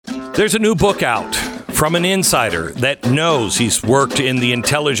There's a new book out from an insider that knows. He's worked in the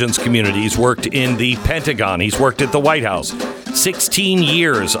intelligence community. He's worked in the Pentagon. He's worked at the White House. 16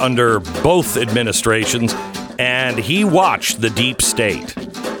 years under both administrations, and he watched the deep state.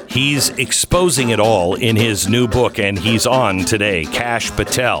 He's exposing it all in his new book, and he's on today. Kash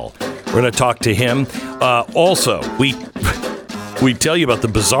Patel. We're going to talk to him. Also, we tell you about the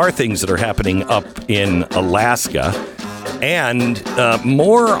bizarre things that are happening up in Alaska, and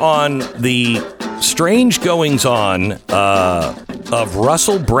more on the strange goings-on of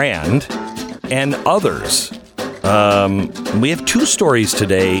Russell Brand and others. We have two stories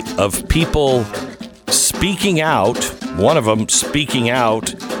today of people speaking out, one of them speaking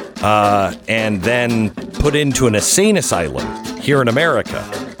out, and then put into an insane asylum here in America.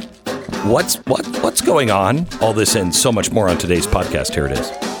 What's going on? All this and so much more on today's podcast. Here it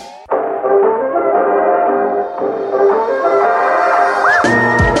is.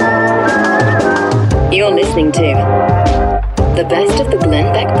 You're listening to the best of the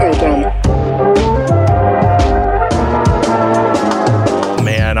Glenn Beck program.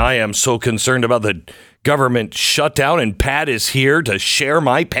 Man, I am so concerned about the government shutdown, and Pat is here to share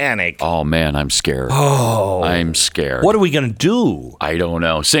my panic. Oh, man, I'm scared. Oh. I'm scared. What are we going to do? I don't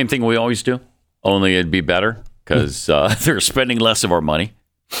know. Same thing we always do, only it'd be better because they're spending less of our money.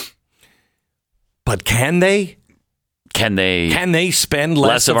 But can they? Can they spend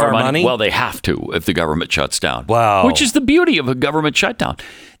less of our money? Well, they have to if the government shuts down. Wow. Which is the beauty of a government shutdown.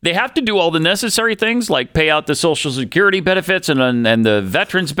 They have to do all the necessary things like pay out the Social Security benefits and the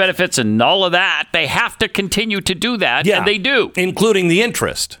veterans benefits and all of that. They have to continue to do that, and they do. Including the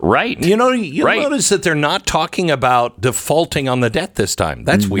interest. Right. You notice that they're not talking about defaulting on the debt this time.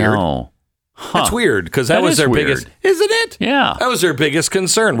 That's weird. No. Huh. That's weird because that was their biggest, isn't it? Yeah. That was their biggest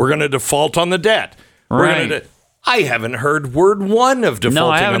concern. We're going to default on the debt. Right. I haven't heard word one of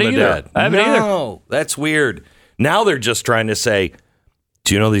defaulting on the debt. I haven't either. No, that's weird. Now they're just trying to say,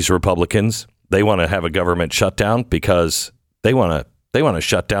 do you know these Republicans? They want to have a government shutdown because they want to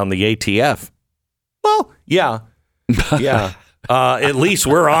shut down the ATF. Well, yeah. At least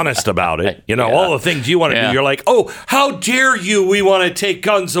we're honest about it. You know, all the things you want to do. You're like, oh, how dare you? We want to take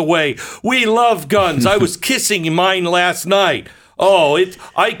guns away. We love guns. I was kissing mine last night. Oh,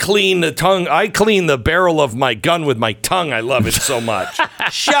 I clean the tongue. I clean the barrel of my gun with my tongue. I love it so much.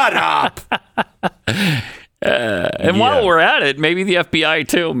 Shut up. And while we're at it, maybe the FBI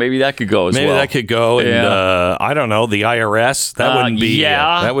too. Maybe that could go as well. Maybe that could go. And I don't know, the IRS. That wouldn't be.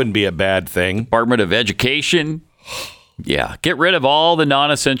 That wouldn't be a bad thing. Department of Education. Yeah, get rid of all the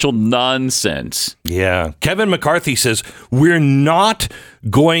non-essential nonsense. Yeah. Kevin McCarthy says we're not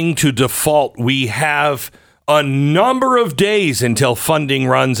going to default. We have a number of days until funding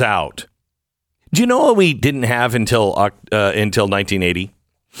runs out. Do you know what we didn't have until 1980?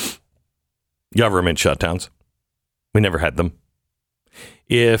 Government shutdowns. We never had them.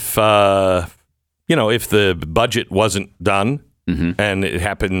 If if the budget wasn't done, and it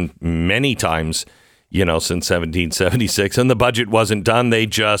happened many times, since 1776, and the budget wasn't done, they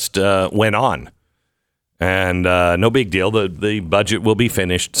just went on. And no big deal. The budget will be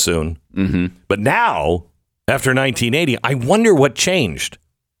finished soon. Mm-hmm. But now, after 1980, I wonder what changed.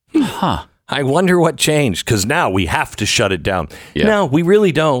 Huh. I wonder what changed, because now we have to shut it down. Yeah. No, we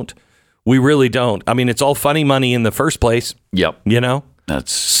really don't. We really don't. I mean, it's all funny money in the first place. Yep.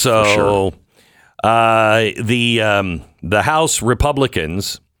 That's so. For sure. The House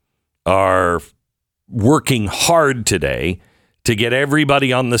Republicans are working hard today to get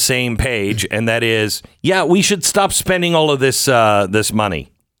everybody on the same page, and that is, we should stop spending all of this money.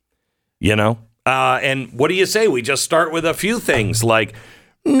 And what do you say? We just start with a few things like,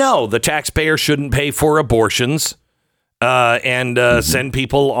 no, the taxpayer shouldn't pay for abortions. And send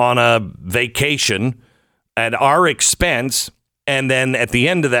people on a vacation at our expense, and then at the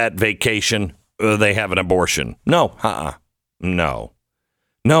end of that vacation, they have an abortion. No, no,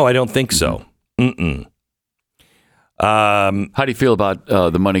 I don't think so. How do you feel about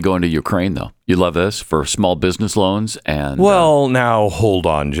the money going to Ukraine, though? You love this for small business loans and. Well, now hold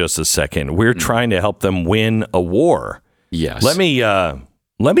on just a second. We're trying to help them win a war. Yes. Let me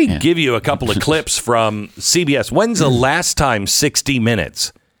give you a couple of clips from CBS. When's the last time 60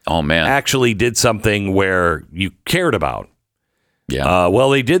 Minutes actually did something where you cared about? Yeah.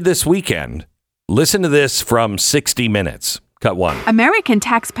 Well, they did this weekend. Listen to this from 60 Minutes. Cut one. American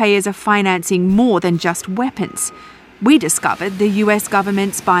taxpayers are financing more than just weapons. We discovered the US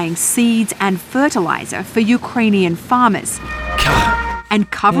government's buying seeds and fertilizer for Ukrainian farmers. God.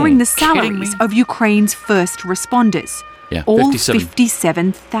 And covering the salaries of Ukraine's first responders. Yeah, all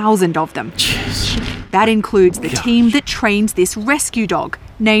 57,000 of them. Jeez. That includes the team that trains this rescue dog,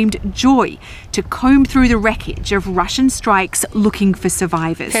 named Joy to comb through the wreckage of Russian strikes looking for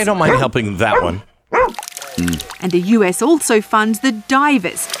survivors. Hey, I don't mind helping that one. And the US also funds the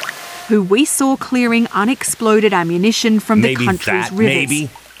divers, who we saw clearing unexploded ammunition from the country's rivers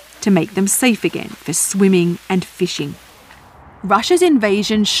to make them safe again for swimming and fishing. Russia's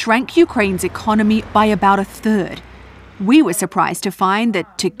invasion shrank Ukraine's economy by about a third. We were surprised to find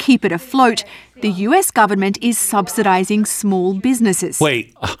that to keep it afloat, the US government is subsidizing small businesses.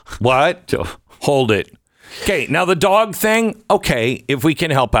 Wait, what? Hold it. Okay, now the dog thing, okay, if we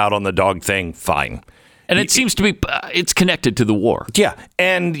can help out on the dog thing, fine. And it seems to be, it's connected to the war. Yeah,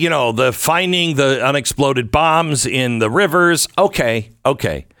 and, the finding the unexploded bombs in the rivers, okay.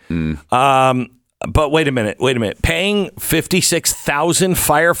 But wait a minute. Paying 56,000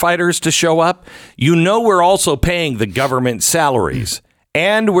 firefighters to show up? We're also paying the government salaries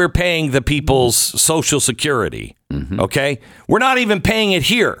and we're paying the people's Social Security. Okay? We're not even paying it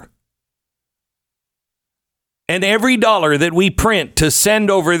here. And every dollar that we print to send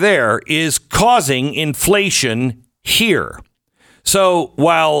over there is causing inflation here. So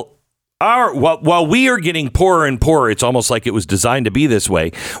while we are getting poorer and poorer, it's almost like it was designed to be this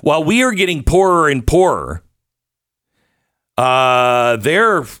way. While we are getting poorer and poorer,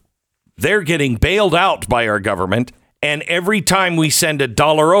 they're getting bailed out by our government. And every time we send a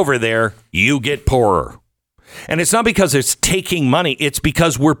dollar over there, you get poorer. And it's not because it's taking money. It's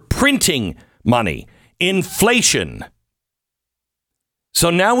because we're printing money. Inflation. So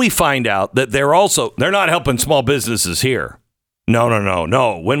now we find out that they're not helping small businesses here.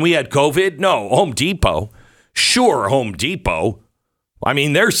 No. When we had COVID, no. Home Depot. Sure, Home Depot. I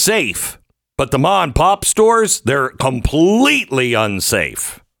mean, they're safe. But the mom and pop stores, they're completely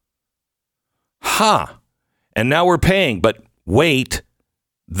unsafe. And now we're paying. But wait,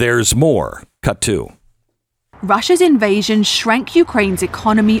 there's more. Cut 2. Russia's invasion shrank Ukraine's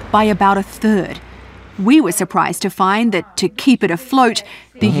economy by about a third. We were surprised to find that to keep it afloat,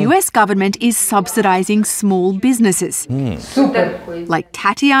 the US government is subsidizing small businesses. Like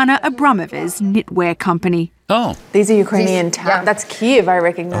Tatiana Abramova's knitwear company. Oh. These are Ukrainian towns. That's Kyiv, I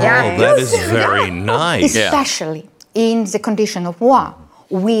recognize. Oh, that is very nice. Especially in the condition of war,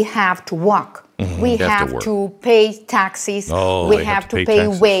 we have to work. We have to pay taxes. We have to pay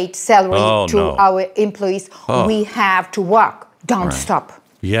wage, salary to our employees. We have to work. Don't stop.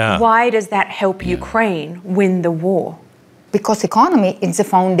 Yeah. Why does that help Ukraine win the war? Because economy is the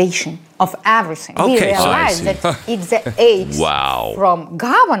foundation of everything. We realize that it's the aid from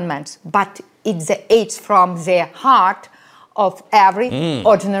governments, but it's the aid from the heart of every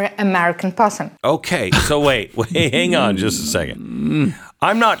ordinary American person. Okay, so wait, hang on just a second.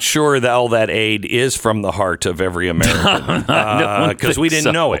 I'm not sure that all that aid is from the heart of every American because we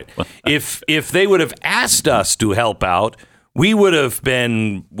didn't know it. If they would have asked us to help out, we would have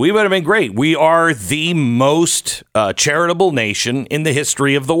been great. We are the most charitable nation in the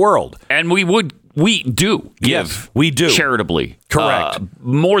history of the world. And we do give charitably. Correct.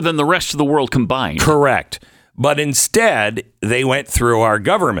 More than the rest of the world combined. Correct. But instead, they went through our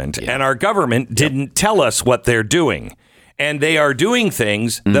government, and our government didn't tell us what they're doing. And they are doing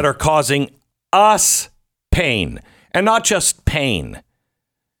things that are causing us pain, and not just pain.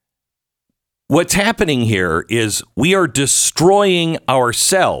 What's happening here is we are destroying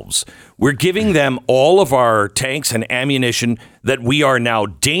ourselves. We're giving them all of our tanks and ammunition that we are now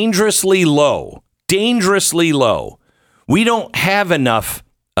dangerously low. We don't have enough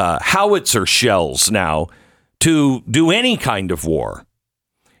howitzer shells now to do any kind of war.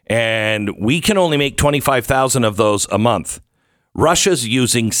 And we can only make 25,000 of those a month. Russia's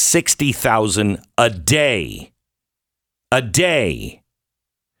using 60,000 a day.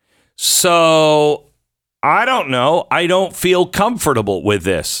 So, I don't know. I don't feel comfortable with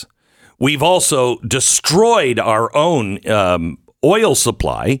this. We've also destroyed our own oil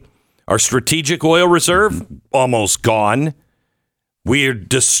supply. Our strategic oil reserve, almost gone. We're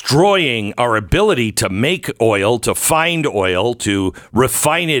destroying our ability to make oil, to find oil, to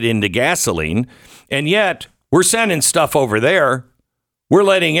refine it into gasoline. And yet, we're sending stuff over there. We're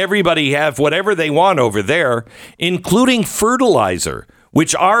letting everybody have whatever they want over there, including fertilizer,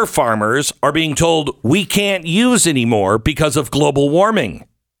 which our farmers are being told we can't use anymore because of global warming.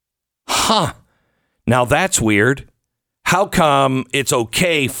 Now that's weird. How come it's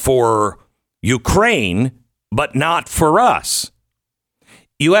okay for Ukraine, but not for us?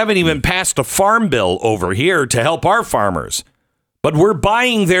 You haven't even passed a farm bill over here to help our farmers. But we're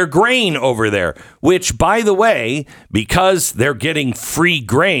buying their grain over there, which, by the way, because they're getting free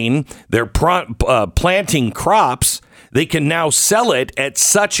grain, they're planting crops they can now sell it at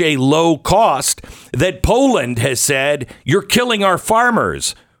such a low cost that Poland has said, you're killing our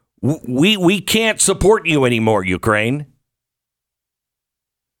farmers. We can't support you anymore, Ukraine.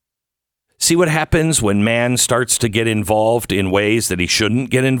 See what happens when man starts to get involved in ways that he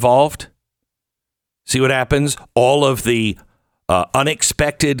shouldn't get involved? See what happens? All of the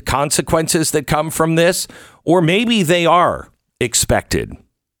unexpected consequences that come from this, or maybe they are expected.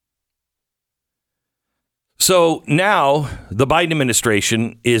 So now the Biden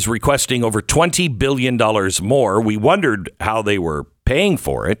administration is requesting over $20 billion more. We wondered how they were paying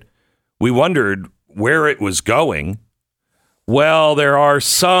for it. We wondered where it was going. Well, there are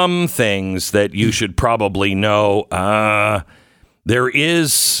some things that you should probably know. There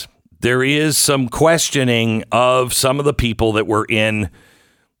is some questioning of some of the people that were in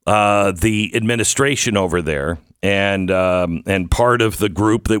the administration over there, and part of the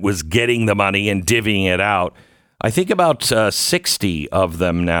group that was getting the money and divvying it out. I think about 60 of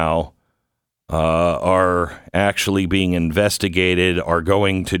them now are actually being investigated, are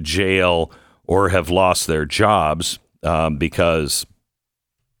going to jail, or have lost their jobs because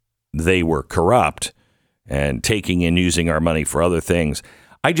they were corrupt and taking and using our money for other things.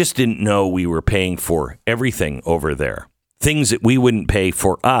 I just didn't know we were paying for everything over there. Things that we wouldn't pay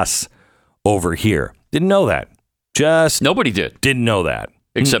for us over here. Didn't know that. Nobody did. Didn't know that.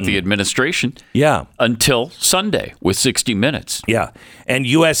 Except the administration. Yeah. Until Sunday with 60 Minutes. Yeah. And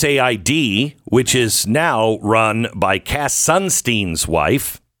USAID, which is now run by Cass Sunstein's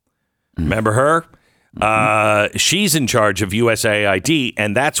wife. Remember her? She's in charge of USAID,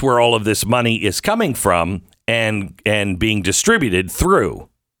 and that's where all of this money is coming from and being distributed through.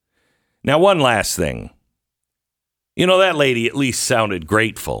 Now, one last thing. You know, that lady at least sounded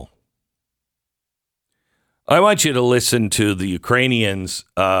grateful. I want you to listen to the Ukrainians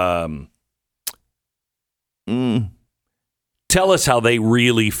tell us how they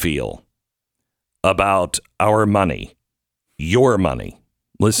really feel about our money, your money.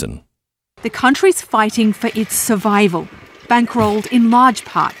 Listen. The country's fighting for its survival, bankrolled in large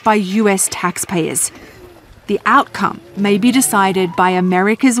part by US taxpayers. The outcome may be decided by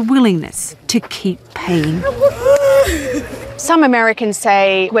America's willingness to keep paying. Some Americans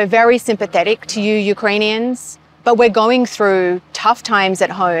say we're very sympathetic to you Ukrainians, but we're going through tough times at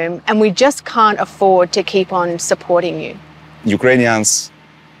home and we just can't afford to keep on supporting you. Ukrainians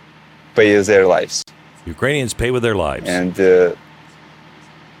pay their lives. Ukrainians pay with their lives. And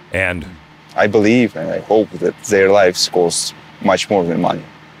I believe and I hope that their lives cost much more than money.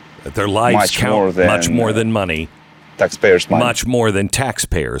 That their lives count much more than money. Taxpayers' money. Much more than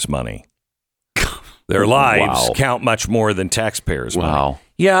taxpayers' money. Their lives count much more than taxpayers' money. Wow.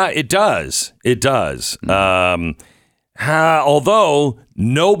 Yeah, it does. It does. Although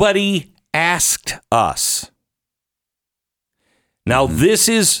nobody asked us. Now, this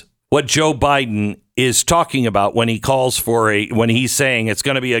is what Joe Biden is talking about when he calls for when he's saying it's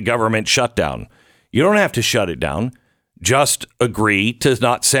going to be a government shutdown. You don't have to shut it down. Just agree to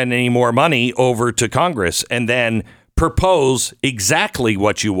not send any more money over to Congress and then propose exactly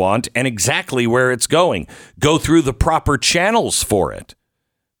what you want and exactly where it's going. Go through the proper channels for it.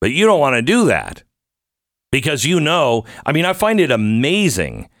 But you don't want to do that because I find it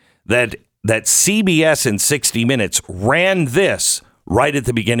amazing that CBS and 60 Minutes ran this right at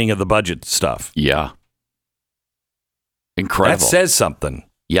the beginning of the budget stuff. Yeah. Incredible. That says something.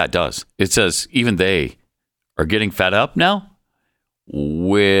 Yeah, it does. It says even they are getting fed up now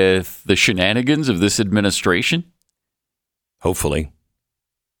with the shenanigans of this administration. Hopefully.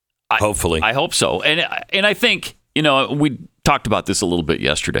 I hope so. And I think, we talked about this a little bit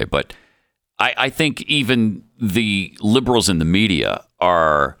yesterday, but I think even the liberals in the media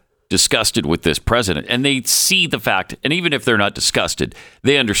are disgusted with this president, and they see the fact, and even if they're not disgusted,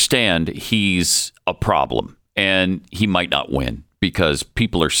 they understand he's a problem and he might not win because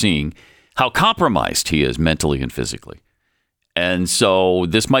people are seeing how compromised he is mentally and physically. And so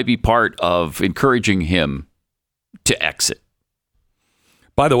this might be part of encouraging him to exit.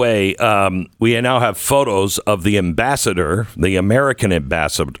 By the way, we now have photos of the ambassador, the American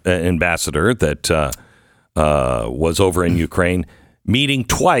ambassador that was over in Ukraine, meeting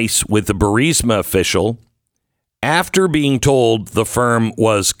twice with the Burisma official after being told the firm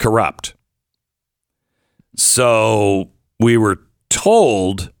was corrupt. So we were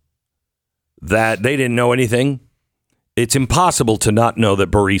told that they didn't know anything. It's impossible to not know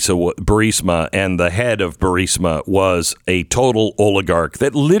that Burisma and the head of Burisma was a total oligarch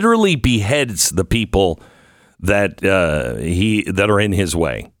that literally beheads the people that are in his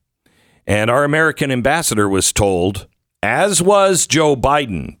way. And our American ambassador was told as was Joe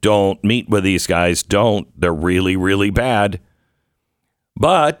Biden. Don't meet with these guys. Don't. They're really, really bad.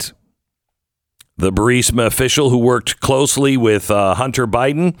 But the Burisma official who worked closely with Hunter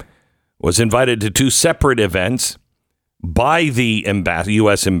Biden was invited to 2 separate events by the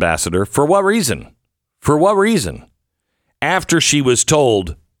U.S. ambassador. For what reason? For what reason? After she was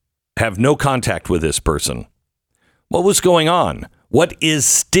told, have no contact with this person. What was going on? What is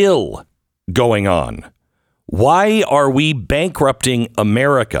still going on? Why are we bankrupting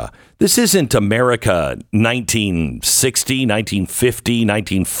America? This isn't America 1960, 1950,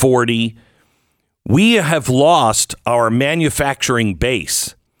 1940. We have lost our manufacturing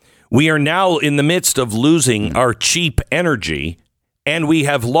base. We are now in the midst of losing our cheap energy, and we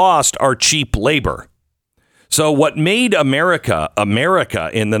have lost our cheap labor. So what made America in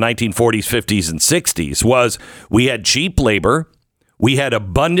the 1940s, 50s, and 60s was we had cheap labor, we had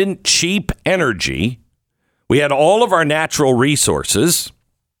abundant, cheap energy, we had all of our natural resources,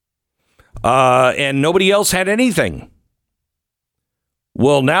 and nobody else had anything.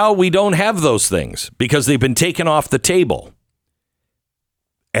 Well, now we don't have those things because they've been taken off the table.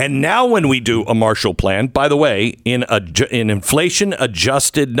 And now when we do a Marshall Plan, by the way, in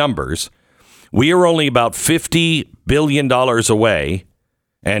inflation-adjusted numbers, we are only about $50 billion away,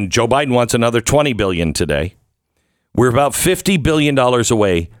 and Joe Biden wants another $20 billion today. We're about $50 billion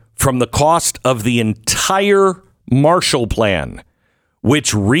away from the cost of the entire Marshall Plan,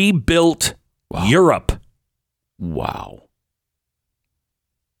 which rebuilt Europe. Wow.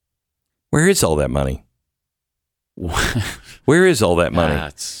 Where is all that money? Where is all that money?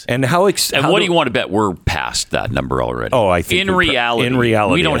 And what do you want to bet we're past that number already? Oh, I think in reality,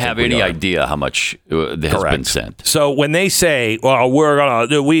 we don't have any idea how much has been sent. So when they say, "Well,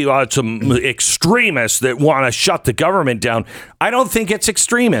 we are some extremists that want to shut the government down," I don't think it's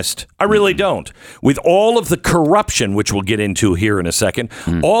extremist. I really don't. With all of the corruption, which we'll get into here in a second,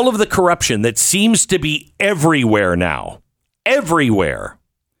 all of the corruption that seems to be everywhere now, everywhere.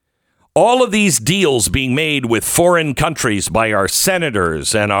 All of these deals being made with foreign countries by our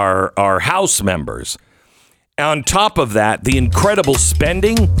senators and our House members. On top of that, the incredible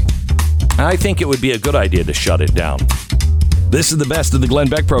spending, I think it would be a good idea to shut it down. This is the best of the Glenn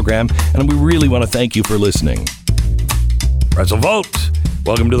Beck program, and we really want to thank you for listening. Russ Vought,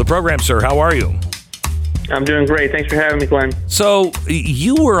 welcome to the program, sir. How are you? I'm doing great. Thanks for having me, Glenn. So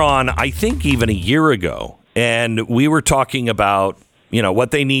you were on, I think, even a year ago, and we were talking about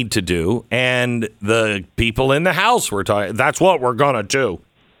what they need to do. And the people in the House were talking, that's what we're going to do.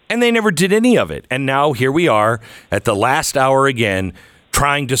 And they never did any of it. And now here we are at the last hour again,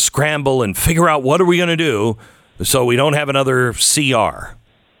 trying to scramble and figure out what are we going to do so we don't have another CR.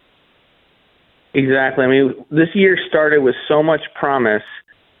 Exactly. I mean, this year started with so much promise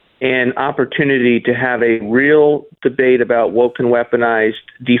and opportunity to have a real debate about woke and weaponized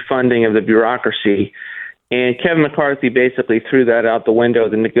defunding of the bureaucracy. And Kevin McCarthy basically threw that out the window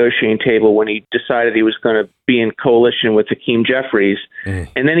of the negotiating table when he decided he was going to be in coalition with Hakeem Jeffries.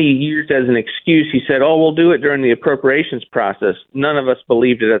 And then he used as an excuse, he said, we'll do it during the appropriations process. None of us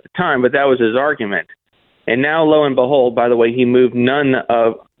believed it at the time, but that was his argument. And now, lo and behold, by the way, he moved none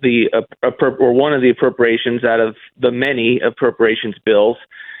of the one of the appropriations out of the many appropriations bills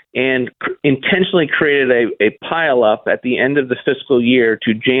and intentionally created a pileup at the end of the fiscal year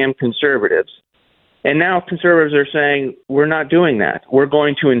to jam conservatives. And now conservatives are saying, we're not doing that. We're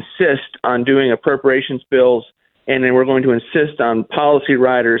going to insist on doing appropriations bills, and then we're going to insist on policy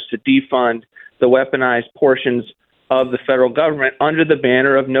riders to defund the weaponized portions of the federal government under the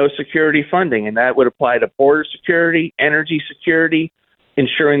banner of no security funding. And that would apply to border security, energy security,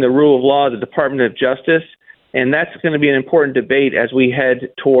 ensuring the rule of law, the Department of Justice. And that's going to be an important debate as we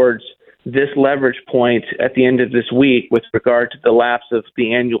head towards this leverage point at the end of this week with regard to the lapse of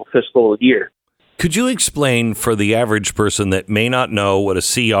the annual fiscal year. Could you explain for the average person that may not know what a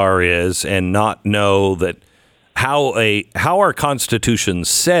CR is and not know that how our Constitution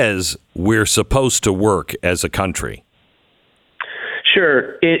says we're supposed to work as a country?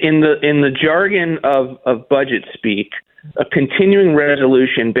 Sure. In the jargon of budget speak, a continuing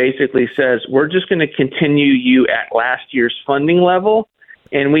resolution basically says we're just going to continue you at last year's funding level,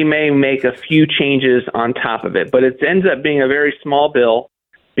 and we may make a few changes on top of it. But it ends up being a very small bill,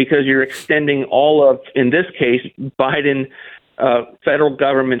 because you're extending all of, in this case, Biden federal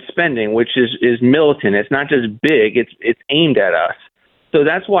government spending, which is militant. It's not just big, it's aimed at us. So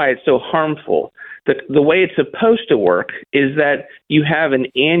that's why it's so harmful. The way it's supposed to work is that you have an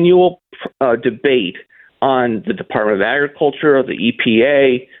annual debate on the Department of Agriculture, the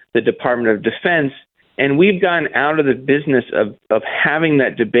EPA, the Department of Defense, and we've gotten out of the business of having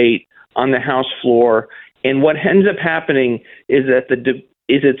that debate on the House floor And what ends up happening is that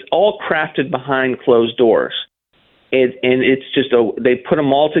it's all crafted behind closed doors. And it's just they put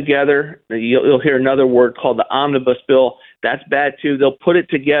them all together. You'll hear another word called the omnibus bill. That's bad too. They'll put it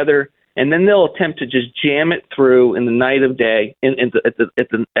together, and then they'll attempt to just jam it through in the night of day,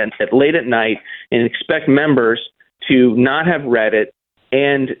 at late at night, and expect members to not have read it.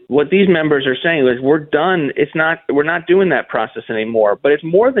 And what these members are saying is, we're done. We're not doing that process anymore. But it's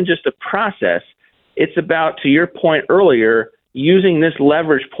more than just a process. It's about, to your point earlier, using this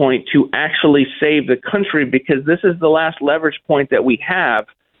leverage point to actually save the country, because this is the last leverage point that we have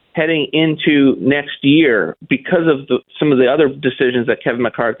heading into next year because of some of the other decisions that Kevin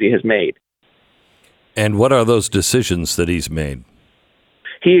McCarthy has made. And what are those decisions that he's made?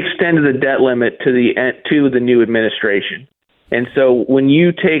 He extended the debt limit to the new administration. And so when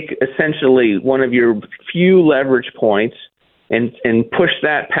you take essentially one of your few leverage points and push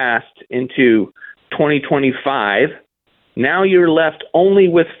that past into 2025, now you're left only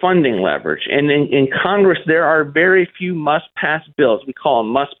with funding leverage. And in Congress, there are very few must-pass bills. We call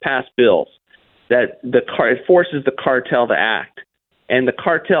them must-pass bills that it forces the cartel to act. And the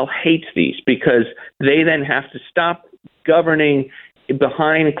cartel hates these because they then have to stop governing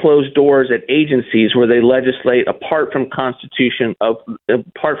behind closed doors at agencies where they legislate apart from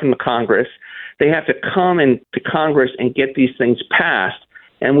apart from the Congress. They have to come into Congress and get these things passed.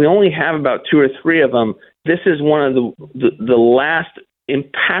 And we only have about 2 or 3 of them. This is one of the last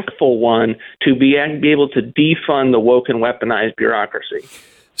impactful one to be able to defund the woke and weaponized bureaucracy.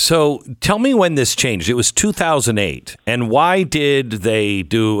 So tell me when this changed. It was 2008. And why did they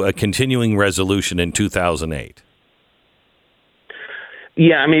do a continuing resolution in 2008?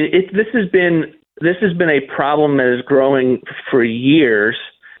 Yeah, I mean, this has been a problem that is growing for years.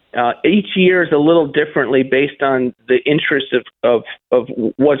 Each year is a little differently based on the interest of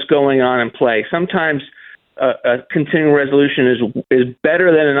what's going on in play. Sometimes a continuing resolution is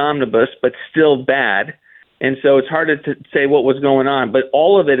better than an omnibus, but still bad. And so it's hard to say what was going on. But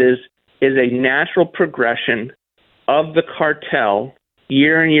all of it is a natural progression of the cartel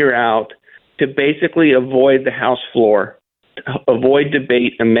year in, year out to basically avoid the House floor, avoid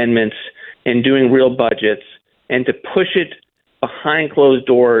debate amendments and doing real budgets, and to push it behind closed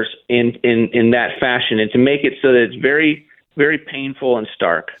doors in that fashion, and to make it so that it's very, very painful and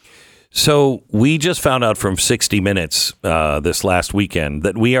stark. So we just found out from 60 Minutes this last weekend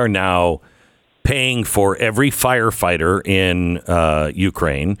that we are now paying for every firefighter in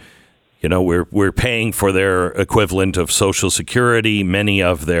Ukraine. You know, we're paying for their equivalent of Social Security, many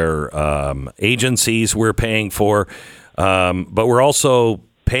of their agencies we're paying for, but we're also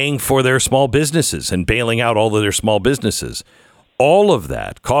paying for their small businesses and bailing out all of their small businesses. All of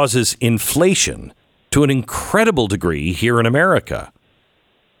that causes inflation to an incredible degree here in America.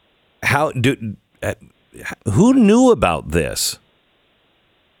 Who knew about this?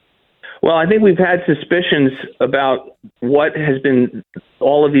 Well, I think we've had suspicions about what has been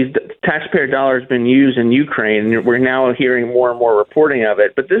all of these taxpayer dollars been used in Ukraine, and we're now hearing more and more reporting of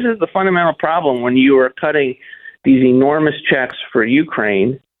it. But this is the fundamental problem when you are cutting these enormous checks for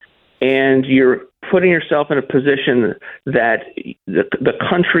Ukraine, and you're putting yourself in a position that the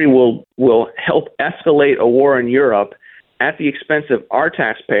country will help escalate a war in Europe at the expense of our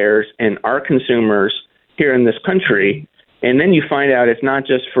taxpayers and our consumers here in this country. And then you find out it's not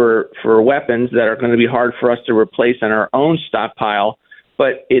just for weapons that are going to be hard for us to replace in our own stockpile,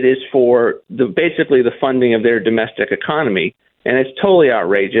 but it is for basically the funding of their domestic economy. And it's totally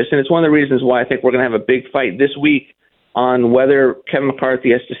outrageous. And it's one of the reasons why I think we're going to have a big fight this week on whether Kevin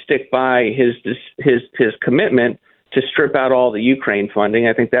McCarthy has to stick by his commitment to strip out all the Ukraine funding.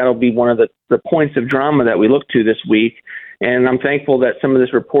 I think that'll be one of the points of drama that we look to this week. And I'm thankful that some of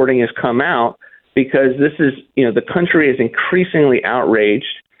this reporting has come out, because this is, the country is increasingly outraged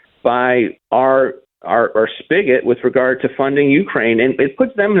by our spigot with regard to funding Ukraine. And it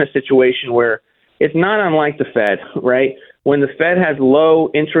puts them in a situation where it's not unlike the Fed, right? When the Fed has low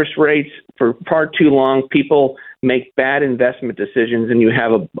interest rates for far too long, people make bad investment decisions and you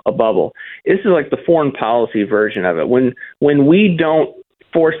have a bubble. This is like the foreign policy version of it. When we don't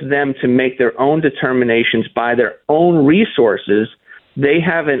force them to make their own determinations by their own resources, they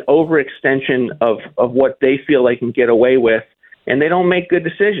have an overextension of what they feel they can get away with, and they don't make good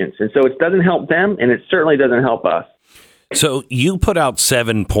decisions. And so it doesn't help them, and it certainly doesn't help us. So you put out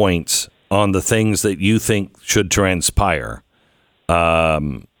 7 points on the things that you think should transpire,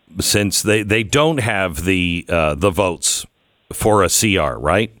 since they don't have the votes for a CR,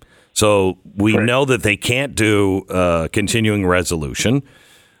 right? So we know that they can't do a continuing resolution,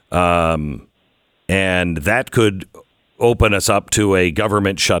 and that could open us up to a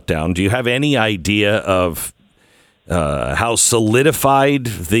government shutdown. Do you have any idea of how solidified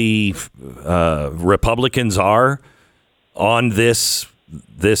the Republicans are on this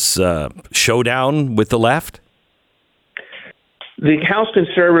showdown with the left? The House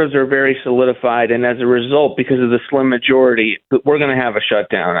conservatives are very solidified, and as a result, because of the slim majority, we're going to have a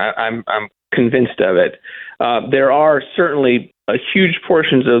shutdown. I'm convinced of it. There are certainly huge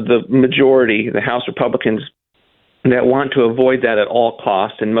portions of the majority, the House Republicans, that want to avoid that at all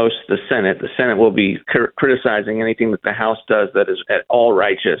costs, and most of the Senate. The Senate will be criticizing anything that the House does that is at all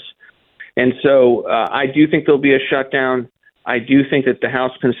righteous. And so I do think there'll be a shutdown. I do think that the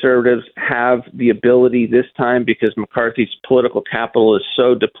House conservatives have the ability this time, because McCarthy's political capital is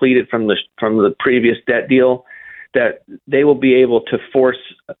so depleted from the previous debt deal, that they will be able to force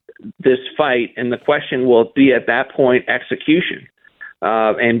this fight. And the question will be at that point execution,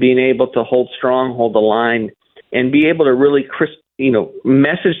 and being able to hold strong, hold the line, and be able to really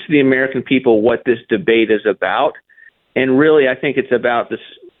message to the American people what this debate is about. And really, I think it's about this: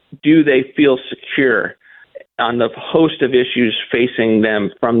 do they feel secure on the host of issues facing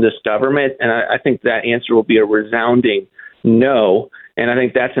them from this government? And I think that answer will be a resounding no. And I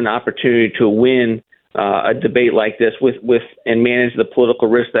think that's an opportunity to win a debate like this with and manage the political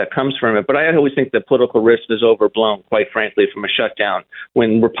risk that comes from it. But I always think the political risk is overblown, quite frankly, from a shutdown.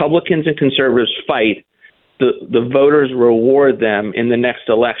 When Republicans and conservatives fight, the voters reward them in the next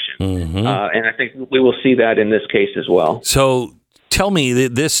election. Mm-hmm. And I think we will see that in this case as well. So tell me,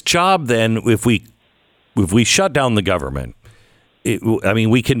 this job then, if we shut down the government,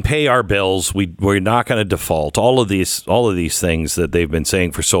 we can pay our bills. We're not going to default. All of these things that they've been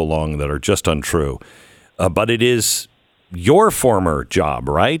saying for so long that are just untrue. But it is your former job,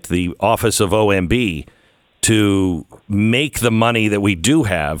 right? The office of OMB, to make the money that we do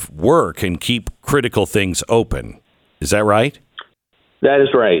have work and keep critical things open. Is that right? That is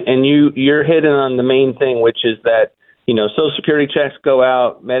right. And you're hitting on the main thing, which is that, Social Security checks go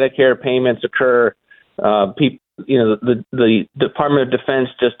out, Medicare payments occur. The Department of Defense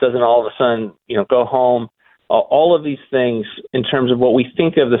just doesn't all of a sudden, go home. All of these things, in terms of what we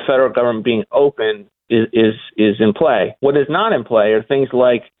think of the federal government being open, is in play. What is not in play are things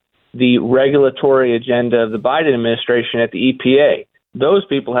like the regulatory agenda of the Biden administration at the EPA. Those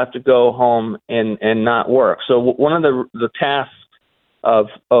people have to go home and not work. So one of the tasks of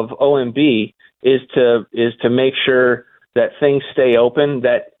OMB is to make sure that things stay open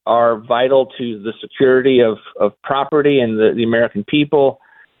that are vital to the security of property and the American people,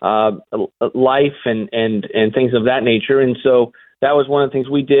 life and things of that nature. And so that was one of the things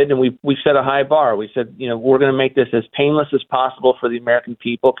we did, and we set a high bar. We said, we're going to make this as painless as possible for the American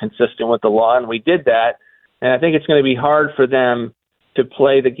people, consistent with the law, and we did that. And I think it's going to be hard for them to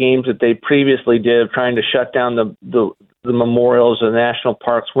play the games that they previously did of trying to shut down the memorials or the national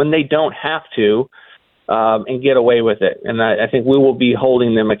parks when they don't have to, and get away with it. And I think we will be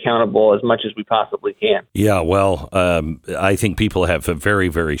holding them accountable as much as we possibly can. Yeah, well, I think people have a very,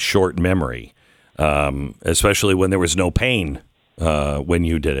 very short memory, especially when there was no pain when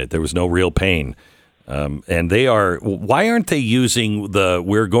you did it. There was no real pain. And why aren't they using the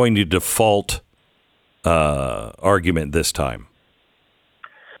 "we're going to default" argument this time?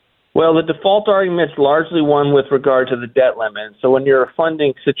 Well, the default argument is largely one with regard to the debt limit. So when you're a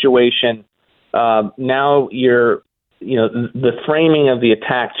funding situation, now the framing of the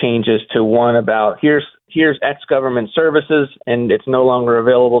attack changes to one about here's X government services and it's no longer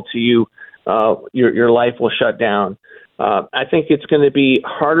available to you. Your life will shut down. I think it's going to be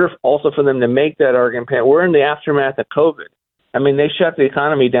harder also for them to make that argument. We're in the aftermath of COVID. I mean, they shut the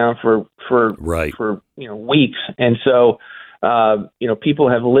economy down for weeks, and so people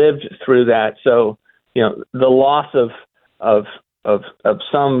have lived through that. So the loss of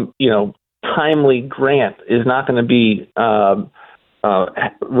some timely grant is not going to be rise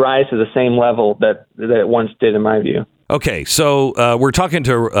to the same level that it once did, in my view. Okay, so we're talking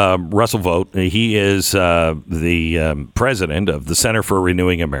to Russell Vought. He is the president of the Center for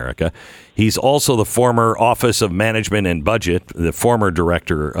Renewing America. He's also the former Office of Management and Budget, the former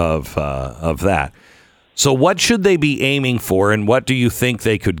director of that. So what should they be aiming for, and what do you think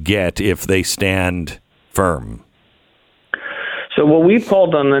they could get if they stand firm? So what we've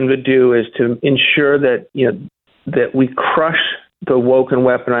called on them to do is to ensure that that we crush the woke and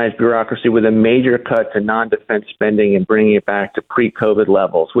weaponized bureaucracy with a major cut to non-defense spending and bringing it back to pre-COVID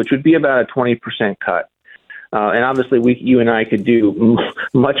levels, which would be about a 20% cut. And obviously, you and I could do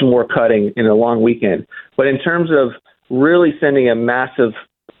much more cutting in a long weekend. But in terms of really sending a massive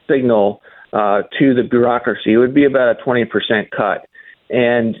signal to the bureaucracy, it would be about a 20% cut.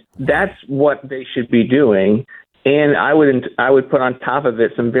 And that's what they should be doing. And I would put on top of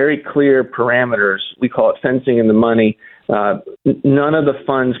it some very clear parameters. We call it fencing in the money. None of the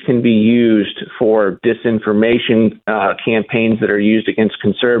funds can be used for disinformation campaigns that are used against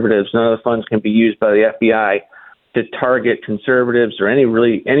conservatives. None of the funds can be used by the FBI to target conservatives or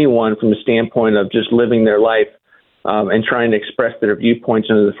anyone from the standpoint of just living their life and trying to express their viewpoints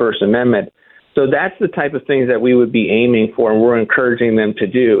under the First Amendment. So that's the type of things that we would be aiming for, and we're encouraging them to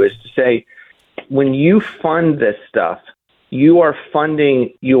do, is to say, when you fund this stuff, you are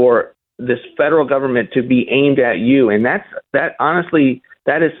funding this federal government to be aimed at you, and that honestly,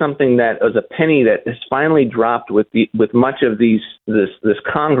 that is something that is a penny that has finally dropped with much of this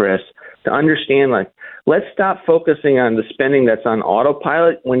Congress, to understand, like, let's stop focusing on the spending that's on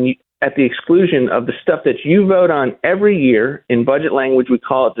autopilot at the exclusion of the stuff that you vote on every year. In budget language, we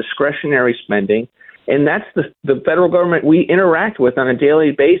call it discretionary spending, and that's the federal government we interact with on a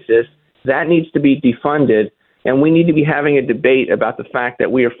daily basis. That needs to be defunded, and we need to be having a debate about the fact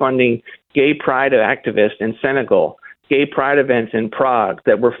that we are funding gay pride activists in Senegal, gay pride events in Prague,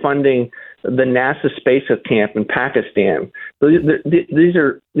 that we're funding the NASA space camp in Pakistan. These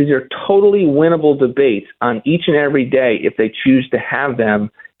are totally winnable debates on each and every day if they choose to have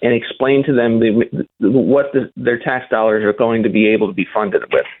them and explain to them what their tax dollars are going to be able to be funded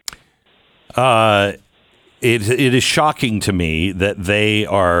with. It is shocking to me that they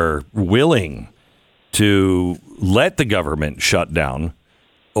are willing to let the government shut down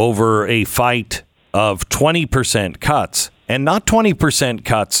over a fight of 20% cuts, and not 20%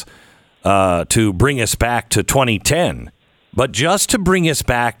 cuts to bring us back to 2010, but just to bring us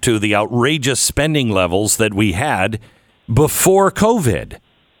back to the outrageous spending levels that we had before COVID.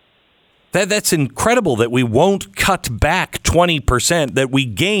 That's incredible that we won't cut back 20% that we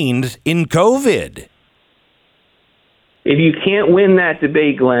gained in COVID. If you can't win that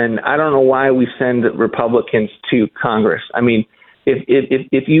debate, Glenn, I don't know why we send Republicans to Congress. I mean,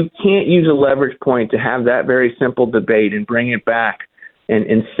 if you can't use a leverage point to have that very simple debate and bring it back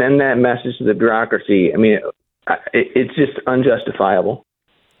and send that message to the bureaucracy, I mean, it's just unjustifiable.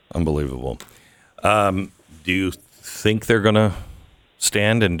 Unbelievable. Do you think they're going to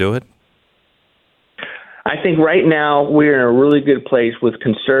stand and do it? I think right now we're in a really good place with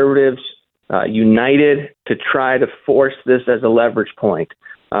conservatives united to try to force this as a leverage point.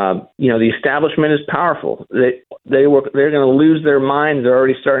 The establishment is powerful. They're going to lose their minds. They're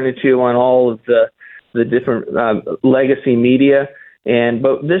already starting to on all of the different legacy media.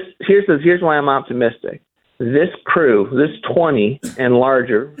 But here's why I'm optimistic. This crew, this 20 and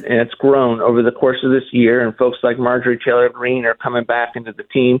larger, and it's grown over the course of this year, and folks like Marjorie Taylor Greene are coming back into the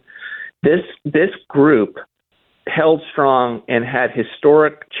team. This group held strong and had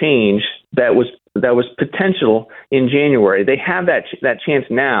historic change that was potential in January. They have that chance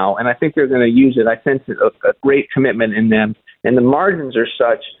now, and I think they're going to use it. I sense a great commitment in them, and the margins are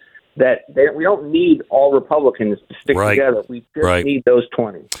such that we don't need all Republicans to stick together. We just need those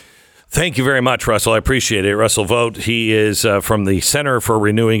 20. Thank you very much, Russell. I appreciate it. Russell Vought, he is from the Center for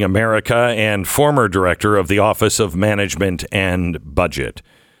Renewing America and former director of the Office of Management and Budget.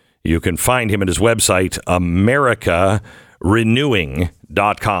 You can find him at his website,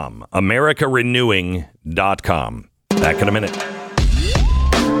 AmericaRenewing.com. AmericaRenewing.com. Back in a minute.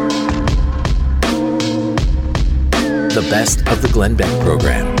 The best of the Glenn Beck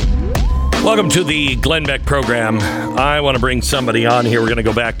program. Welcome to the Glenn Beck program. I want to bring somebody on here. We're going to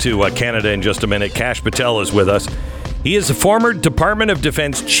go back to Canada in just a minute. Kash Patel is with us. He is a former Department of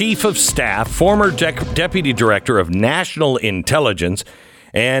Defense Chief of Staff, former Deputy Director of National Intelligence,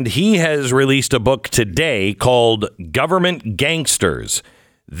 and he has released a book today called Government Gangsters.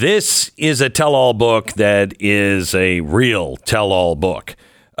 This is a tell-all book that is a real tell-all book.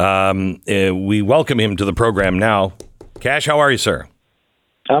 We welcome him to the program now. Kash, how are you, sir?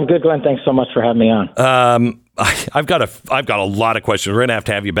 I'm good, Glenn. Thanks so much for having me on. I've got a lot of questions. We're going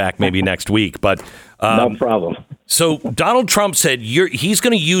to have you back maybe next week, but no problem. So Donald Trump said he's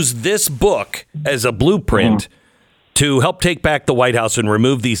going to use this book as a blueprint to help take back the White House and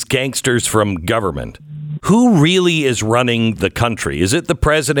remove these gangsters from government. Who really is running the country? Is it the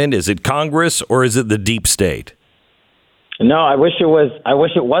president? Is it Congress? Or is it the deep state? No, I wish it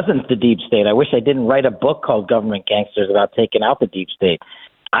wasn't the deep state. I wish I didn't write a book called Government Gangsters about taking out the deep state.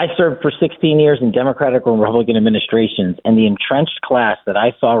 I served for 16 years in Democratic and Republican administrations, and the entrenched class that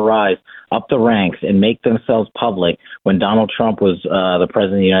I saw rise up the ranks and make themselves public when Donald Trump was the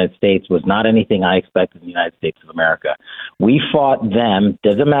president of the United States was not anything I expected in the United States of America. We fought them,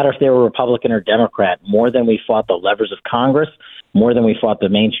 doesn't matter if they were Republican or Democrat, more than we fought the levers of Congress, more than we fought the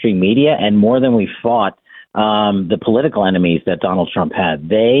mainstream media, and more than we fought the political enemies that Donald Trump had.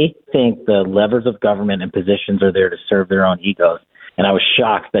 They think the levers of government and positions are there to serve their own egos. And I was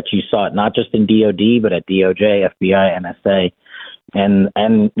shocked that you saw it not just in DOD, but at DOJ, FBI, NSA.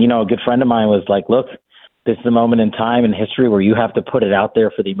 And you know, a good friend of mine was like, look, this is a moment in time in history where you have to put it out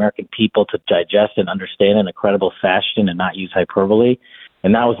there for the American people to digest and understand in a credible fashion and not use hyperbole.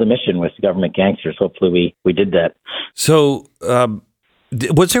 And that was the mission with government gangsters. Hopefully we did that. So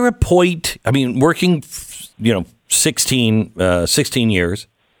was there a point, I mean, working, 16 years,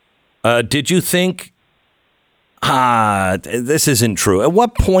 did you think, this isn't true? At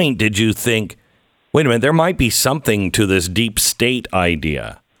what point did you think, wait a minute, there might be something to this deep state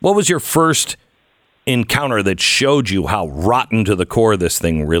idea? What was your first encounter that showed you how rotten to the core this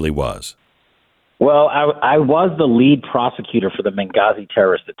thing really was? Well, I was the lead prosecutor for the Benghazi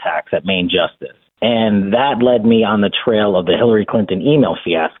terrorist attacks at Main Justice, and that led me on the trail of the Hillary Clinton email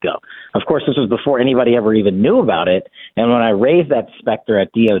fiasco. Of course, this was before anybody ever even knew about it, and when I raised that specter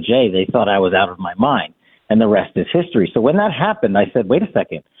at DOJ, they thought I was out of my mind, and the rest is history. So when that happened, I said, wait a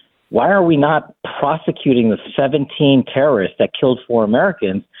second, why are we not prosecuting the 17 terrorists that killed 4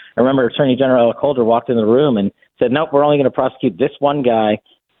 Americans? I remember Attorney General Al Calder walked in the room and said, nope, we're only going to prosecute this one guy.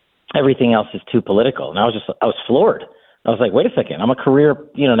 Everything else is too political. And I was floored. I was like, wait a second, I'm a career,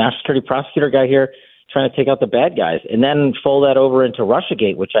 national security prosecutor guy here trying to take out the bad guys. And then fold that over into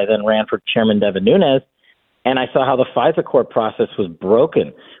Russiagate, which I then ran for Chairman Devin Nunes. And I saw how the FISA court process was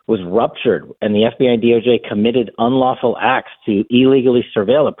broken, was ruptured, and the FBI and DOJ committed unlawful acts to illegally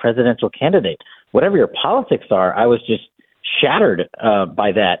surveil a presidential candidate. Whatever your politics are, I was just shattered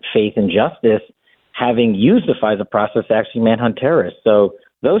by that faith in justice, having used the FISA process to actually manhunt terrorists. So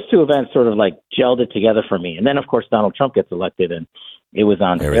those two events sort of like gelled it together for me. And then, of course, Donald Trump gets elected, and it was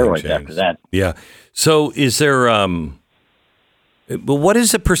on steroids after that. Yeah. So is there what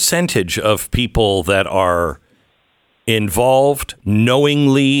is the percentage of people that are involved,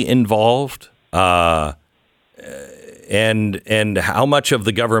 knowingly involved, and how much of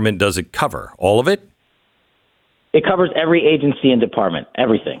the government does it cover? All of it? It covers every agency and department,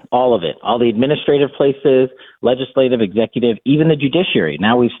 everything, all of it, all the administrative places, legislative, executive, even the judiciary.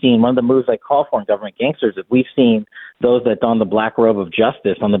 Now we've seen one of the moves I call for in government gangsters is we've seen those that don the black robe of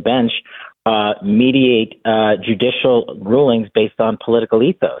justice on the bench mediate judicial rulings based on political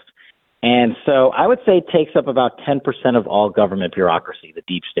ethos. And so I would say it takes up about 10% of all government bureaucracy, the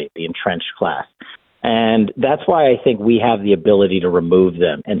deep state, the entrenched class. And that's why I think we have the ability to remove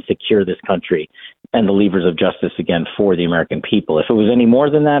them and secure this country and the levers of justice again for the American people. If it was any more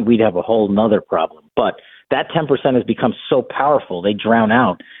than that, we'd have a whole nother problem. But that 10% has become so powerful, they drown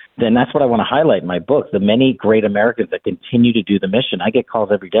out. Then that's what I want to highlight in my book, the many great Americans that continue to do the mission. I get calls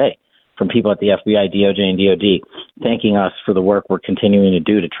every day from people at the FBI, DOJ, and DOD thanking us for the work we're continuing to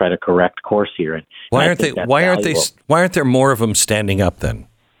do to try to correct course here. And why aren't there more of them standing up then?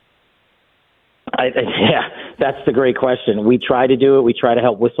 Yeah, that's the great question. We try to do it. We try to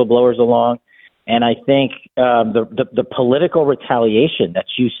help whistleblowers along. And I think the political retaliation that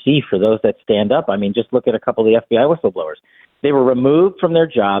you see for those that stand up, I mean, just look at a couple of the FBI whistleblowers. They were removed from their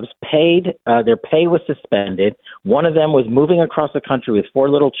jobs, their pay was suspended. One of them was moving across the country with 4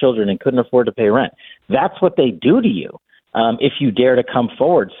 little children and couldn't afford to pay rent. That's what they do to you if you dare to come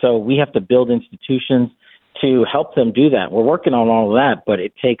forward. So we have to build institutions to help them do that. We're working on all of that, but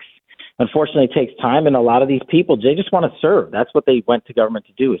unfortunately, it takes time, and a lot of these people, they just want to serve. That's what they went to government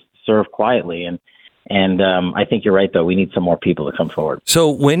to do, is to serve quietly. And I think you're right, though. We need some more people to come forward. So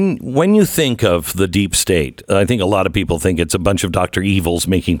when you think of the deep state, I think a lot of people think it's a bunch of Dr. Evils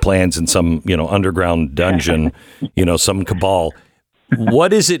making plans in some underground dungeon, some cabal.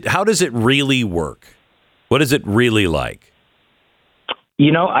 What is it? How does it really work? What is it really like?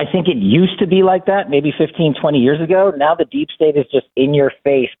 I think it used to be like that maybe 15, 20 years ago. Now the deep state is just in your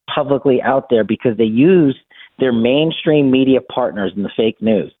face, publicly out there, because they use their mainstream media partners in the fake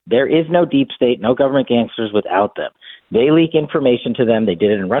news. There is no deep state, no government gangsters without them. They leak information to them. They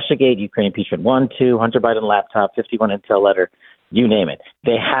did it in Russiagate, Ukraine impeachment 1, 2, Hunter Biden laptop, 51 Intel letter, you name it.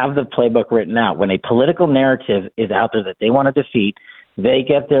 They have the playbook written out. When a political narrative is out there that they want to defeat, they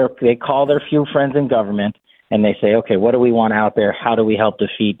call their few friends in government, and they say, okay, what do we want out there? How do we help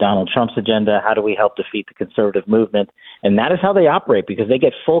defeat Donald Trump's agenda? How do we help defeat the conservative movement? And that is how they operate, because they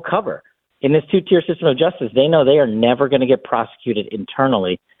get full cover. In this two-tier system of justice, they know they are never going to get prosecuted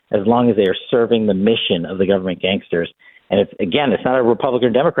internally as long as they are serving the mission of the government gangsters. And it's not a Republican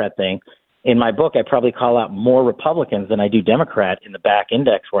or Democrat thing. In my book, I probably call out more Republicans than I do Democrat in the back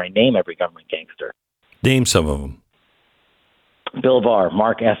index where I name every government gangster. Name some of them. Bill Barr,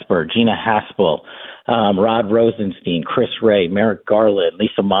 Mark Esper, Gina Haspel, Rod Rosenstein, Chris Wray, Merrick Garland,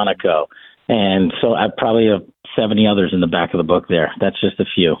 Lisa Monaco. And so I probably have 70 others in the back of the book there. That's just a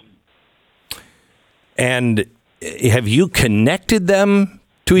few. And have you connected them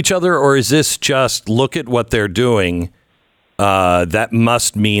to each other, or is this just look at what they're doing? That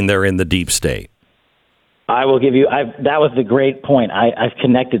must mean they're in the deep state. I will give you, that was the great point. I've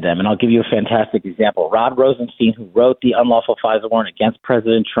connected them, and I'll give you a fantastic example. Rod Rosenstein, who wrote the unlawful FISA warrant against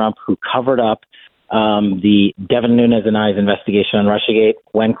President Trump, who covered up the Devin Nunes and I's investigation on Russiagate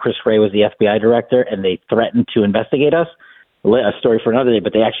when Chris Wray was the FBI director, and they threatened to investigate us. A story for another day,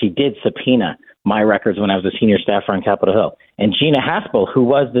 but they actually did subpoena my records when I was a senior staffer on Capitol Hill. And Gina Haspel, who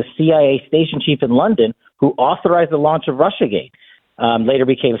was the CIA station chief in London, who authorized the launch of Russiagate, later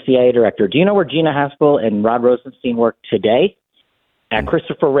became CIA director. Do you know where Gina Haspel and Rod Rosenstein work today? At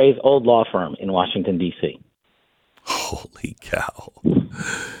Christopher Wray's old law firm in Washington, D.C. Holy cow.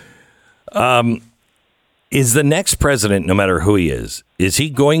 Is the next president, no matter who he is he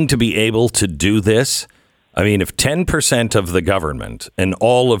going to be able to do this? I mean, if 10% of the government and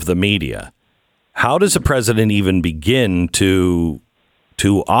all of the media, how does a president even begin to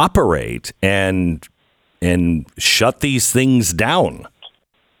operate and shut these things down?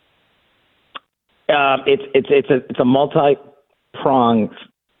 It's a multi-pronged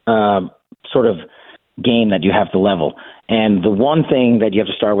sort of game that you have to level. And the one thing that you have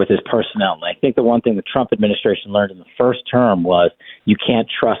to start with is personnel. And I think the one thing the Trump administration learned in the first term was you can't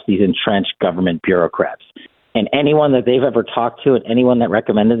trust these entrenched government bureaucrats. And anyone that they've ever talked to and anyone that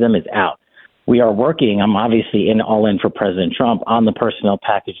recommended them is out. We are working, I'm obviously all in for President Trump, on the personnel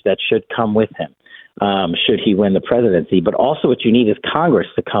package that should come with him, should he win the presidency. But also what you need is Congress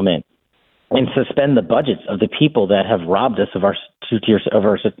to come in and suspend the budgets of the people that have robbed us of our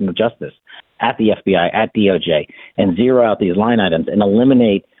system of justice at the FBI, at DOJ, and zero out these line items and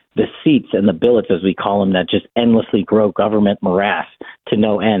eliminate the seats and the billets, as we call them, that just endlessly grow government morass to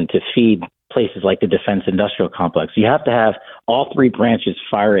no end to feed places like the defense industrial complex. You have to have all three branches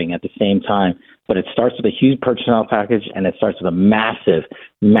firing at the same time, but it starts with a huge personnel package, and it starts with a massive,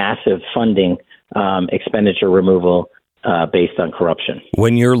 massive funding expenditure removal based on corruption.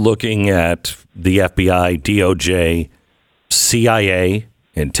 When you're looking at the FBI, DOJ, CIA,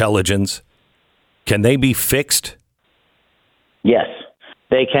 intelligence, can they be fixed? Yes,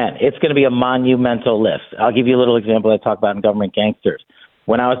 they can. It's going to be a monumental lift. I'll give you a little example I talk about in Government Gangsters.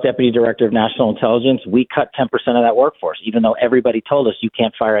 When I was Deputy Director of National Intelligence, we cut 10% of that workforce, even though everybody told us you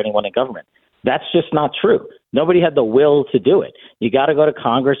can't fire anyone in government. That's just not true. Nobody had the will to do it. You got to go to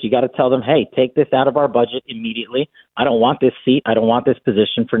Congress. You got to tell them, hey, take this out of our budget immediately. I don't want this seat. I don't want this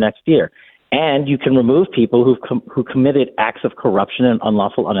position for next year. And you can remove people who committed acts of corruption and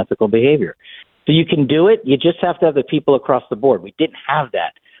unlawful, unethical behavior. So you can do it. You just have to have the people across the board. We didn't have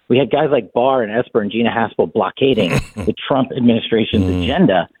that. We had guys like Barr and Esper and Gina Haspel blockading the Trump administration's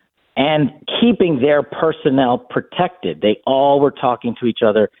agenda and keeping their personnel protected. They all were talking to each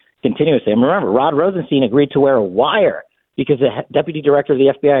other continuously. And remember, Rod Rosenstein agreed to wear a wire because the Deputy Director of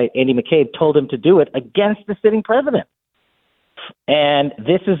the FBI, Andy McCabe, told him to do it against the sitting president. And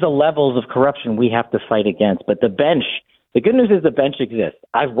this is the levels of corruption we have to fight against. But the bench, the good news is the bench exists.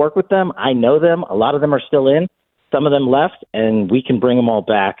 I've worked with them. I know them. A lot of them are still in. Some of them left, and we can bring them all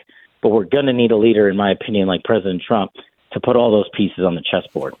back. But we're going to need a leader, in my opinion, like President Trump, to put all those pieces on the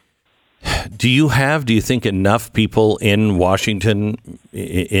chessboard. Do you think, enough people in Washington,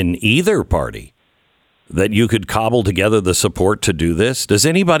 in either party, that you could cobble together the support to do this? Does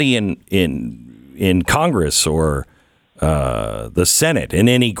anybody in Congress or the Senate in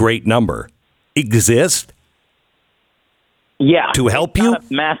any great number exist? Yeah. To help you?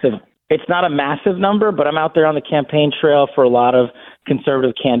 It's not a massive number, but I'm out there on the campaign trail for a lot of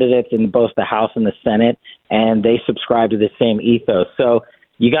conservative candidates in both the House and the Senate, and they subscribe to the same ethos. So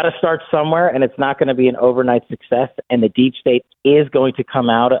you got to start somewhere, and it's not going to be an overnight success. And the deep state is going to come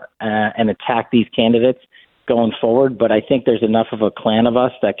out and attack these candidates going forward. But I think there's enough of a clan of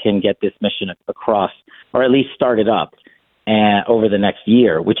us that can get this mission across, or at least start it up over the next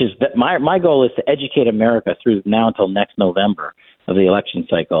year, which is my goal is to educate America through now until next November of the election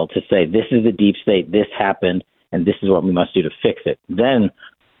cycle to say this is the deep state, this happened, and this is what we must do to fix it. Then,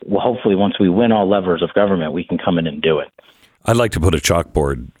 hopefully, once we win all levers of government, we can come in and do it. I'd like to put a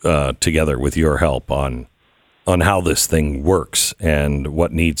chalkboard together with your help on how this thing works and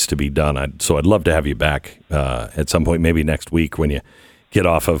what needs to be done. So I'd love to have you back at some point, maybe next week when you get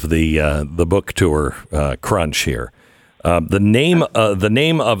off of the book tour crunch here. The name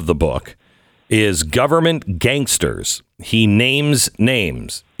of the book is Government Gangsters. He names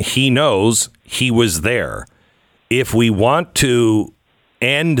names. He knows he was there. If we want to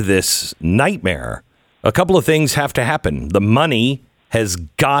end this nightmare, a couple of things have to happen. The money has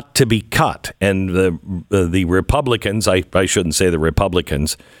got to be cut. And the Republicans, I shouldn't say the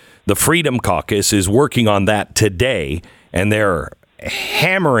Republicans, the Freedom Caucus is working on that today, and they're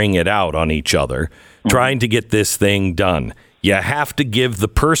hammering it out on each other, trying to get this thing done. You have to give the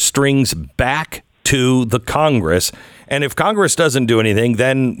purse strings back to the Congress. And if Congress doesn't do anything,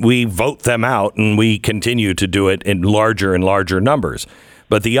 then we vote them out and we continue to do it in larger and larger numbers.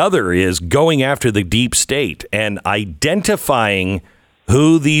 But the other is going after the deep state and identifying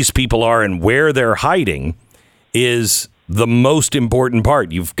who these people are and where they're hiding is the most important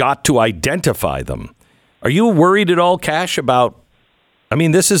part. You've got to identify them. Are you worried at all, Kash, about, I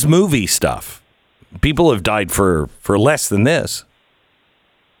mean, this is movie stuff. People have died for less than this.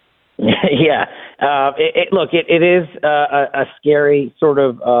 Yeah. It is a scary sort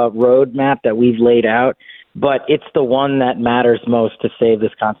of roadmap that we've laid out, but it's the one that matters most to save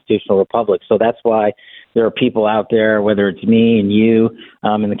this constitutional republic. So that's why there are people out there, whether it's me and you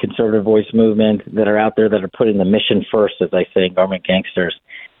in the conservative voice movement, that are out there that are putting the mission first, as I say, government gangsters.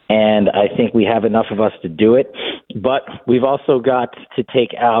 And I think we have enough of us to do it. But we've also got to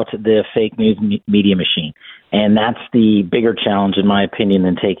take out the fake news media machine. And that's the bigger challenge, in my opinion,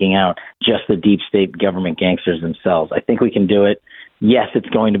 than taking out just the deep state government gangsters themselves. I think we can do it. Yes, it's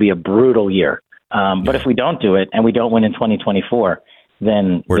going to be a brutal year. But if we don't do it and we don't win in 2024,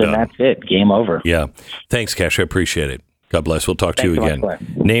 then that's it. Game over. Yeah. Thanks, Kash. I appreciate it. God bless. We'll talk to you again.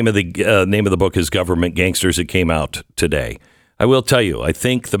 Name of the book is Government Gangsters. It came out today. I will tell you, I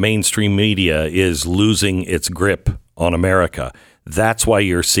think the mainstream media is losing its grip on America. That's why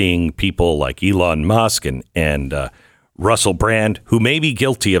you're seeing people like Elon Musk and Russell Brand, who may be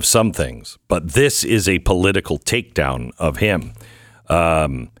guilty of some things, but this is a political takedown of him.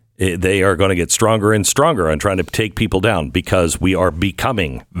 They are going to get stronger and stronger on trying to take people down because we are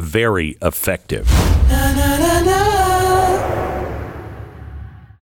becoming very effective. Na, na, na, na.